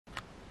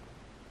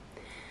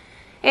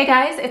Hey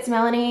guys, it's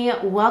Melanie.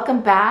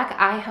 Welcome back.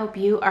 I hope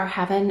you are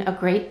having a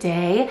great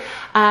day.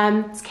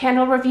 It's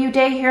candle review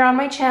day here on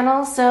my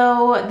channel,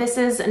 so this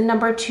is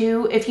number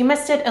 2. If you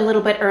missed it a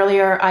little bit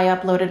earlier, I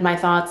uploaded my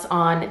thoughts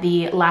on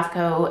the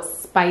LAFCO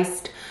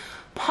Spiced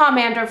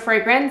Pomander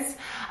fragrance.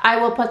 I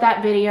will put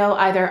that video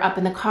either up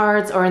in the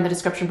cards or in the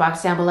description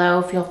box down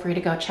below. Feel free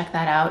to go check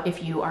that out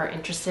if you are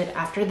interested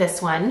after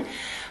this one.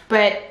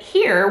 But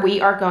here we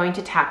are going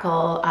to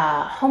tackle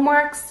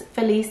HomeWorx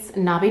Feliz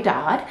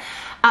Navidad.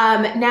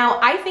 Now,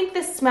 I think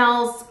this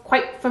smells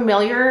quite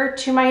familiar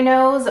to my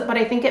nose, but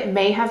I think it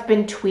may have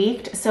been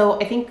tweaked.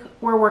 So I think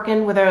we're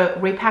working with a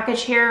repackage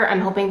here. I'm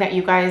hoping that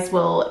you guys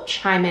will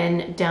chime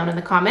in down in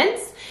the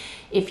comments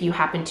if you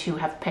happen to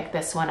have picked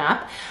this one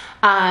up.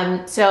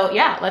 So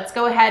yeah, let's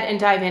go ahead and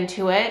dive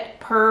into it.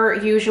 Per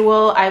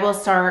usual, I will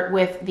start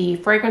with the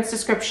fragrance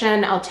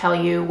description. I'll tell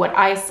you what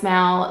I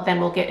smell, then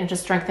we'll get into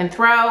strength and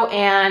throw.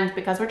 And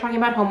because we're talking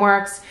about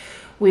HomeWorx,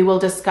 we will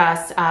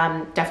discuss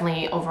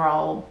definitely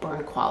overall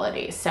burn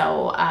quality.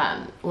 So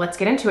let's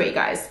get into it, you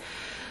guys.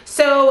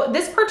 So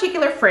this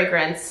particular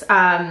fragrance,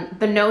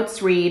 the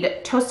notes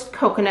read toasted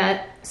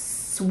coconut,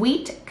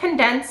 sweet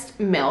condensed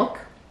milk,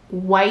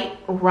 white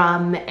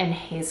rum, and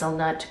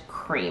hazelnut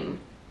cream.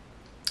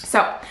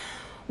 So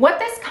what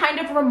this kind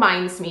of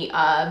reminds me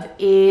of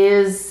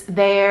is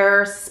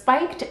their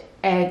spiked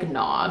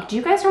eggnog. Do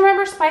you guys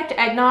remember spiked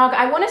eggnog?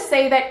 I want to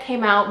say that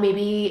came out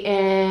maybe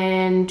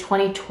in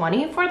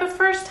 2020 for the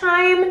first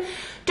time.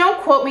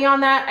 Don't quote me on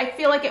that. I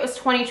feel like it was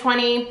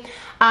 2020.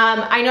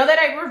 I know that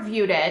I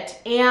reviewed it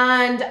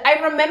and I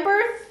remember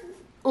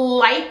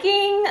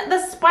liking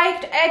the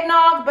spiked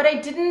eggnog, but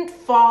I didn't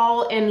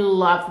fall in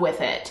love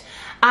with it.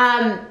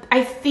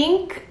 I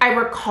think I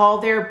recall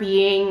there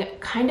being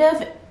kind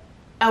of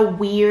a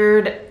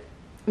weird,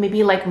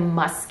 maybe like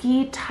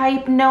musky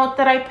type note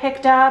that I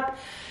picked up.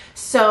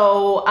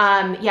 So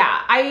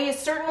yeah, I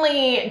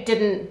certainly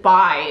didn't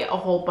buy a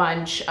whole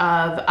bunch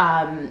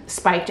of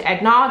spiked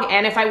eggnog.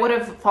 And if I would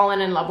have fallen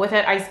in love with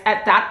it,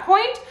 at that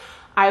point,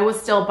 I was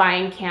still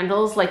buying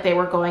candles like they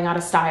were going out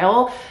of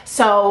style.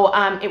 So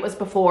it was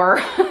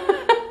before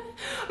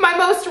my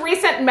most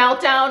recent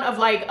meltdown of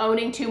like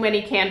owning too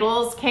many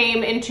candles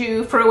came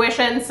into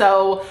fruition.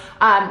 So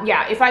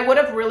yeah, if I would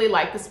have really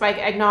liked the spiked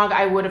eggnog,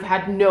 I would have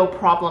had no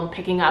problem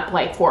picking up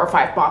like 4 or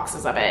 5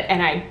 boxes of it,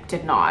 and I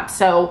did not.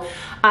 So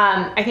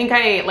I think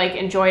I like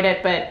enjoyed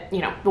it, but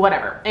you know,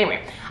 whatever.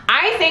 Anyway,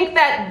 I think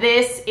that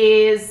this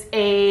is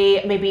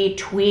a maybe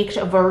tweaked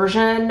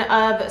version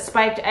of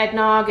spiked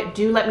eggnog.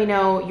 Do let me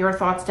know your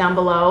thoughts down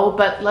below,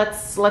 but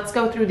let's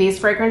go through these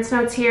fragrance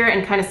notes here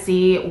and kind of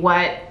see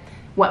what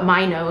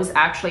my nose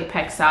actually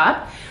picks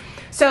up.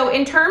 So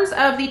in terms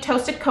of the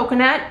toasted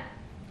coconut,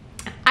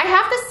 I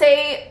have to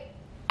say,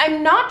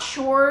 I'm not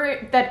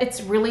sure that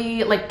it's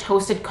really like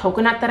toasted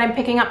coconut that I'm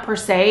picking up per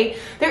se.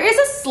 There is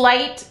a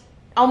slight,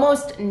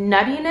 almost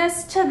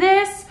nuttiness to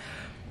this,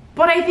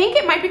 but I think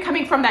it might be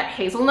coming from that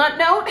hazelnut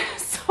note.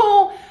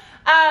 So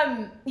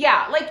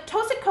yeah, like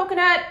toasted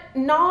coconut,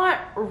 not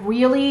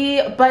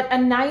really, but a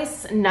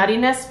nice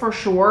nuttiness for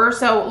sure.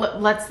 So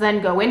let's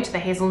then go into the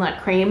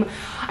hazelnut cream.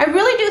 I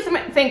really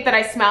do think that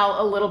I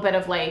smell a little bit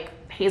of like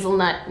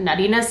hazelnut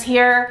nuttiness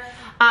here.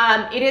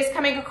 It is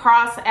coming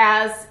across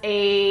as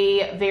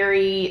a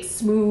very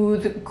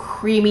smooth,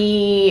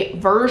 creamy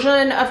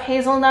version of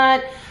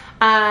hazelnut.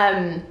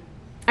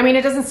 I mean,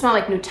 it doesn't smell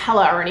like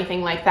Nutella or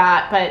anything like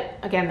that,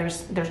 but again,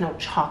 there's no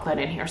chocolate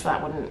in here, so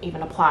that wouldn't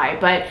even apply.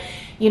 But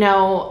you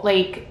know,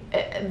 like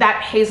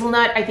that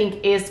hazelnut, I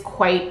think is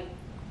quite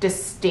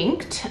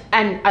distinct,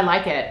 and I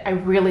like it. I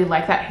really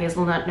like that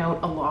hazelnut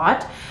note a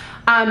lot.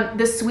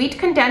 The sweet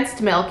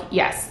condensed milk,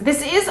 yes,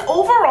 this is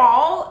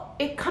overall,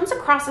 it comes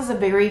across as a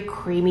very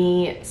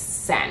creamy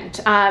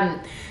scent.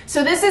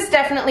 So this is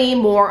definitely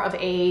more of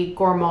a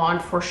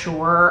gourmand for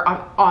sure.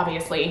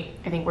 Obviously,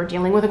 I think we're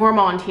dealing with a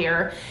gourmand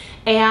here.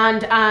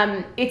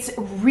 And it's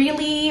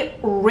really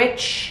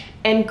rich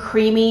and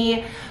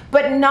creamy,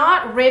 but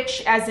not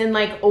rich as in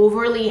like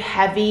overly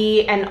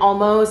heavy and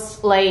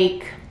almost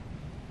like,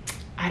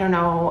 I don't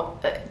know,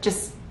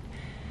 just,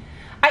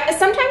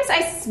 sometimes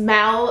I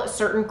smell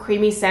certain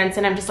creamy scents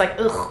and I'm just like,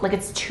 ugh, like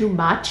it's too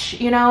much,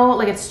 you know,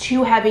 like it's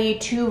too heavy,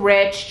 too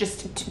rich,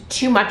 just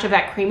too much of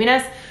that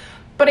creaminess.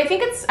 But I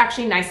think it's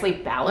actually nicely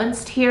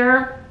balanced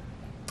here.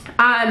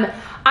 I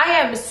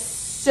am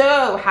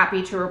so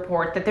happy to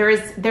report that there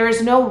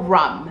is no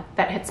rum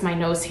that hits my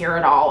nose here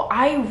at all.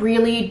 I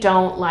really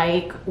don't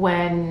like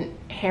when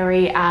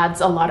Harry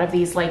adds a lot of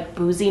these like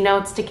boozy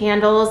notes to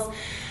candles.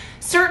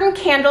 Certain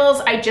candles,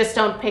 I just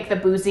don't pick the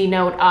boozy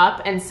note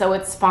up, and so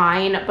it's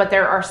fine. But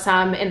there are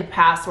some in the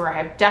past where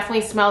I've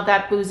definitely smelled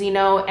that boozy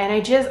note, and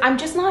I'm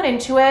just not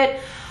into it.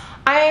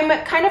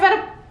 I'm kind of at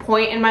a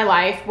point in my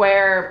life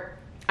where,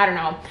 I don't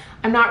know,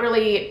 I'm not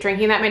really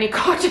drinking that many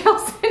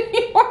cocktails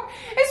anymore.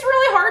 It's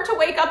really hard to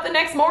wake up the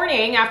next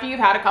morning after you've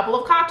had a couple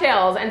of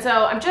cocktails, and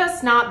so I'm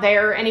just not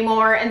there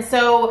anymore. And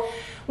so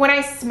when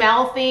I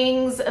smell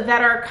things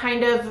that are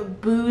kind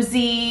of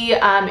boozy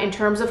in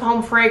terms of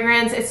home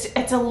fragrance,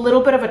 it's a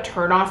little bit of a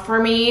turnoff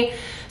for me.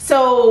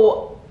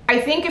 So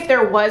I think if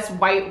there was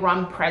white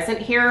rum present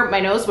here, my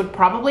nose would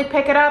probably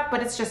pick it up,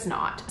 but it's just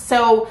not.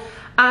 So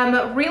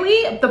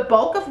really the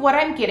bulk of what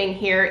I'm getting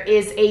here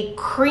is a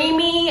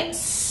creamy,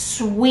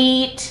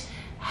 sweet,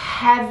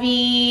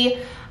 heavy,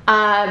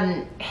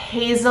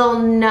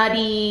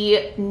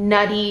 hazelnutty,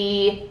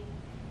 nutty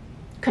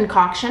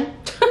concoction.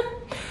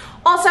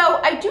 Also,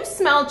 I do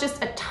smell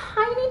just a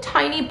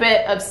tiny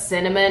bit of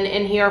cinnamon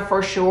in here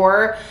for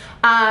sure.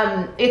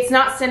 It's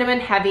not cinnamon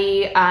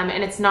heavy,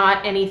 and it's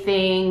not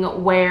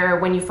anything where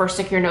when you first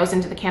stick your nose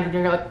into the candle,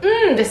 you're like,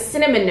 the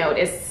cinnamon note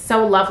is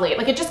so lovely.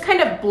 Like, it just kind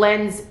of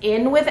blends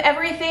in with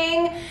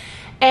everything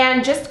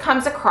and just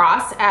comes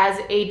across as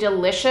a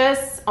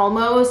delicious,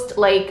 almost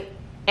like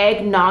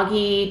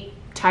eggnoggy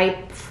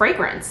type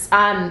fragrance.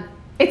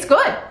 It's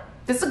good.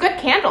 This is a good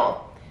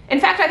candle. In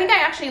fact, I think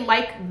I actually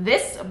like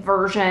this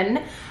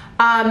version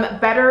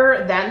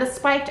better than the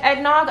spiked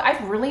eggnog.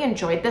 I've really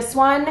enjoyed this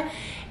one.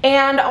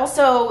 And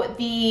also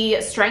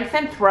the strength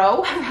and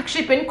throw have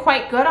actually been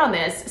quite good on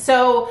this.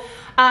 So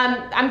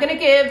I'm gonna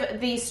give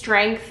the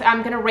strength,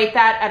 I'm gonna rate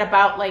that at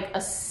about like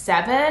a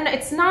 7.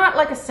 It's not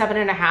like a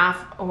 7.5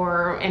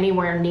 or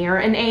anywhere near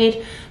an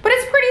 8, but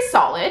it's pretty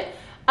solid.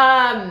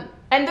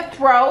 And the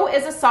throw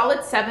is a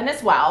solid 7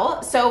 as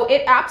well. So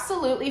it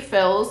absolutely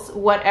fills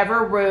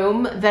whatever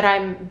room that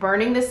I'm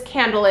burning this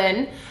candle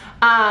in.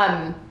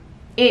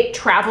 It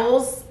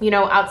travels, you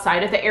know,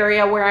 outside of the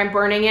area where I'm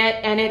burning it,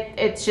 and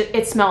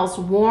it smells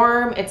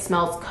warm, it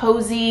smells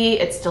cozy,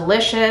 it's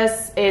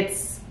delicious,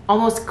 it's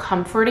almost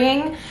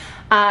comforting,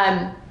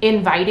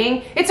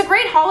 inviting. It's a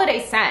great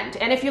holiday scent,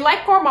 and if you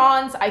like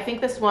gourmands, I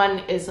think this one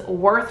is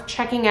worth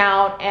checking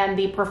out, and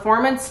the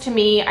performance to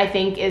me, I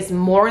think, is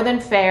more than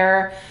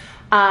fair.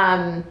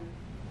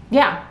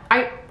 Yeah,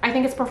 I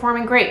think it's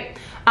performing great.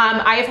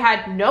 I have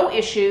had no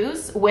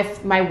issues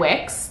with my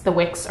wicks. The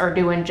wicks are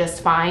doing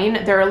just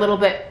fine. They're a little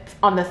bit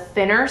on the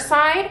thinner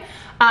side.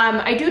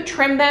 I do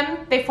trim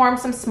them. They form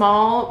some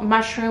small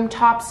mushroom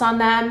tops on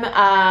them.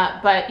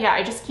 But yeah,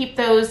 I just keep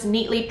those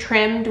neatly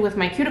trimmed with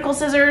my cuticle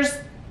scissors.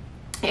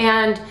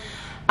 And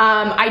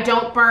I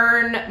don't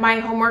burn my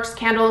HomeWorx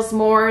candles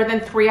more than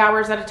 3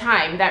 hours at a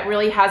time. That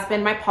really has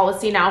been my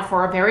policy now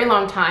for a very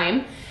long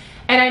time.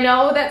 And I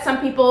know that some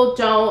people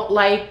don't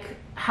like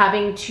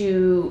having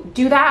to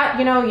do that.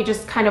 You know, you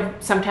just kind of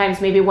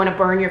sometimes maybe want to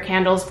burn your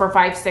candles for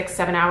 5, 6,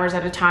 7 hours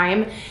at a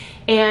time.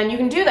 And you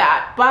can do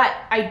that. But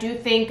I do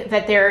think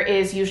that there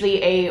is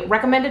usually a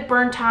recommended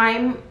burn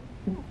time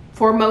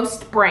for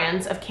most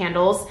brands of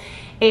candles.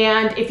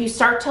 And if you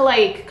start to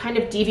like kind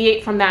of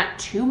deviate from that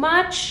too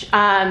much,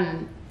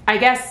 I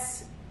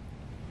guess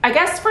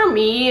for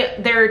me,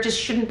 there just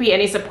shouldn't be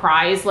any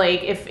surprise.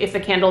 Like if the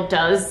candle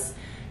does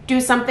do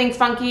something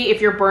funky,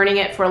 if you're burning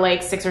it for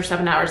like 6 or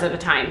 7 hours at a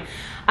time.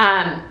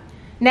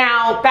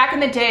 Now, back in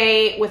the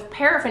day with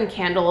paraffin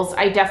candles,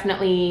 I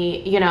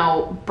definitely, you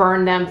know,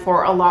 burned them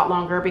for a lot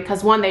longer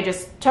because one, they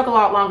just took a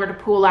lot longer to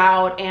pool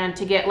out, and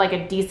to get like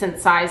a decent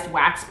sized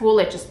wax pool,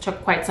 it just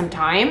took quite some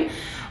time.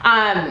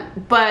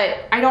 But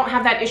I don't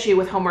have that issue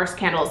with HomeWorx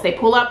candles. They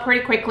pool out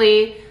pretty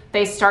quickly.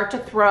 They start to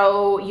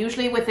throw,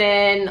 usually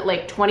within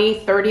like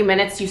 20-30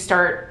 minutes, you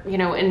start, you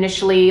know,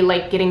 initially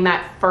like getting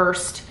that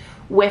first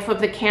whiff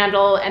of the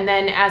candle, and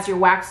then as your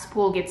wax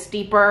pool gets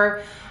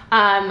deeper,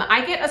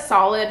 I get a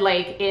solid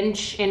like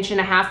inch and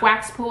a half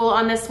wax pool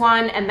on this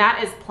one, and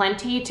that is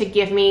plenty to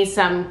give me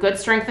some good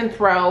strength and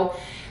throw.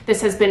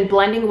 This has been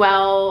blending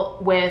well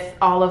with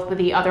all of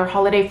the other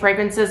holiday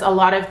fragrances. A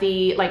lot of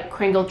the like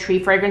Kringle tree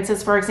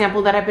fragrances, for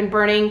example, that I've been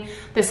burning.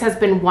 This has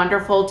been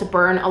wonderful to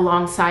burn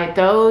alongside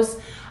those.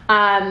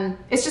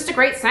 It's just a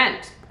great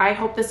scent. I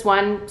hope this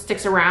one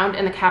sticks around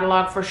in the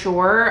catalog for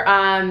sure.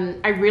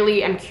 I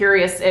really am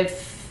curious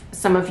if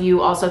some of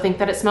you also think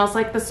that it smells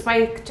like the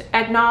spiked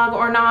eggnog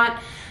or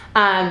not.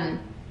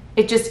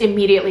 It just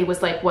immediately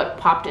was like what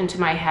popped into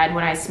my head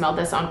when I smelled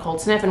this on Cold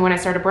Sniff, and when I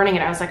started burning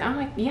it, I was like,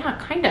 oh yeah,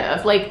 kind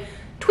of like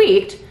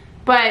tweaked,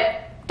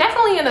 but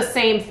definitely in the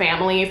same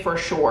family for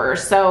sure.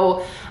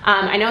 So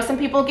I know some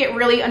people get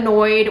really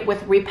annoyed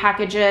with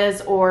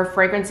repackages or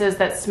fragrances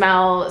that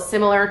smell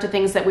similar to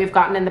things that we've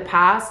gotten in the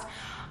past.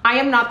 I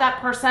am not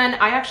that person.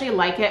 I actually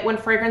like it when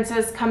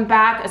fragrances come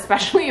back,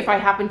 especially if I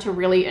happen to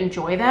really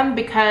enjoy them,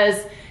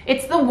 because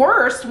it's the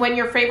worst when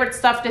your favorite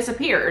stuff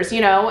disappears,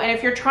 you know? And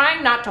if you're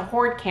trying not to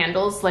hoard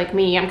candles like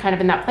me, I'm kind of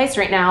in that place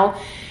right now,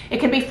 it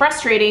can be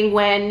frustrating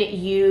when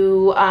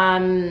you,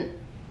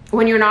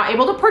 when you're not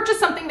able to purchase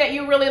something that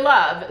you really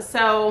love.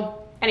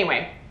 So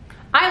anyway,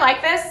 I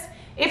like this.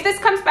 If this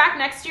comes back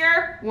next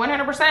year,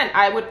 100%,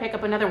 I would pick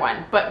up another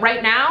one. But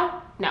right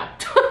now, no.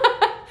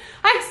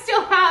 I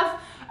still have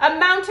a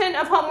mountain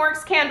of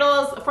HomeWorx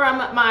candles from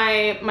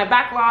my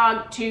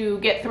backlog to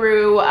get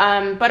through,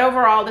 but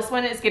overall this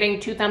one is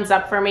getting 2 thumbs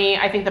up for me.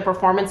 I think the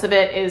performance of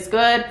it is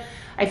good.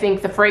 I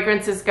think the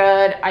fragrance is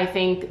good. I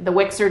think the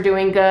wicks are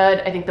doing good.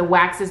 I think the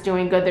wax is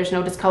doing good. There's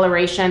no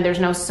discoloration. There's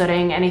no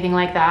sooting, anything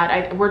like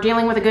that. We're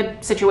dealing with a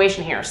good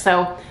situation here.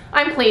 So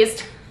I'm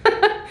pleased.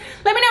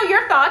 Let me know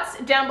your thoughts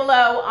down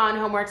below on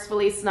HomeWorx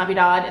Feliz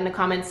Navidad in the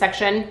comments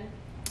section.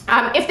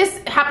 If this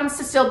happens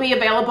to still be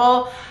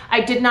available,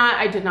 I did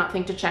not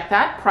think to check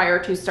that prior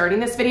to starting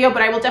this video,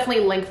 but I will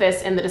definitely link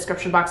this in the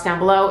description box down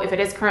below if it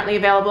is currently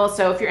available.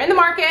 So if you're in the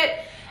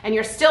market and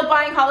you're still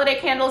buying holiday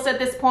candles at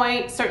this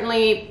point,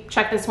 certainly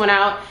check this one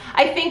out.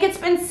 I think it's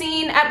been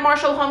seen at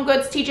Marshall Home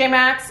Goods, TJ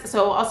Maxx,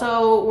 so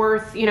also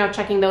worth, you know,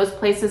 checking those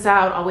places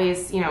out.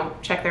 Always, you know,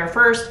 check there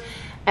first.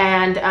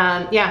 And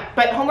yeah,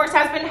 but HomeWorx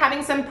has been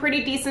having some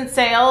pretty decent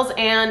sales,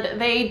 and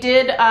they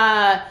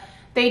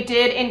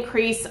did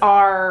increase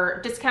our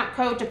discount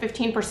code to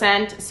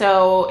 15%.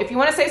 So if you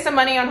want to save some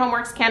money on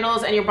HomeWorx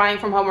candles and you're buying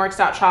from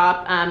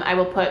HomeWorx.Shop, I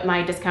will put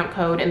my discount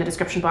code in the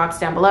description box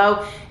down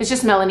below. It's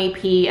just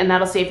MELANIEP, and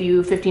that'll save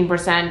you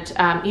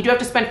 15%. You do have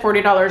to spend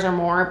 $40 or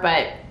more,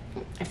 but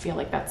I feel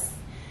like that's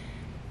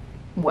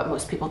what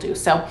most people do.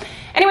 So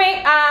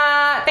anyway,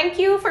 thank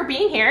you for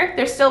being here.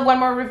 There's still one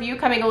more review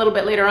coming a little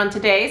bit later on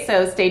today,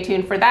 so stay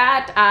tuned for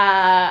that.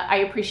 I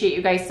appreciate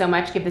you guys so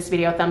much. Give this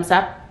video a thumbs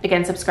up.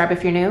 Again, subscribe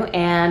if you're new,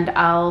 and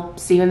I'll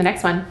see you in the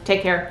next one.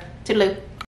 Take care. Toodaloo.